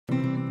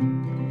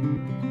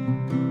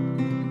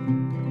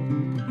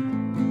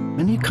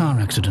car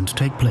accidents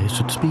take place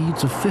at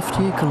speeds of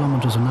 50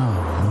 kilometers an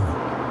hour or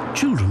more.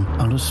 Children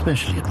are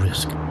especially at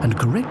risk, and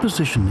correct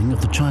positioning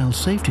of the child's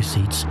safety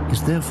seats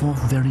is therefore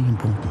very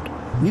important.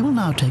 We will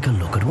now take a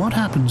look at what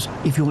happens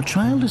if your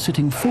child is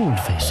sitting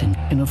forward-facing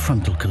in a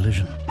frontal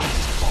collision.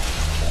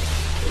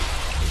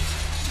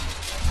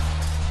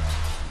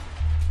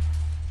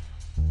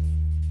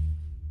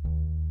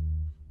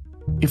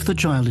 If the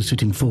child is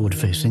sitting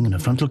forward-facing in a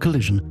frontal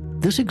collision,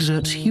 this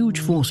exerts huge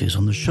forces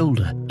on the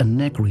shoulder and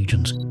neck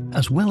regions,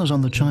 as well as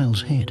on the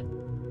child's head.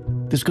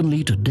 This can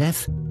lead to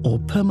death or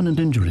permanent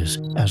injuries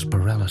as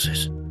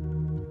paralysis.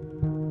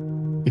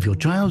 If your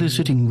child is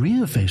sitting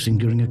rear-facing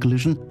during a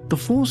collision, the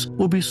force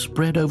will be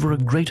spread over a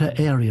greater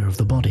area of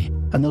the body,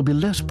 and there'll be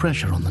less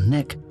pressure on the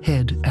neck,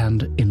 head,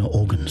 and inner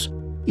organs.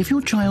 If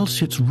your child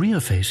sits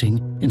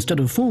rear-facing instead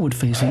of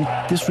forward-facing,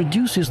 this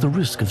reduces the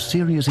risk of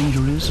serious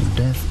injuries and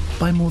death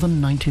by more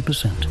than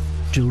 90%.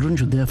 Children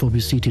should therefore be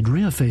seated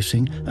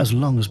rear-facing as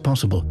long as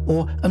possible,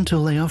 or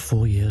until they are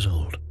 4 years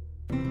old.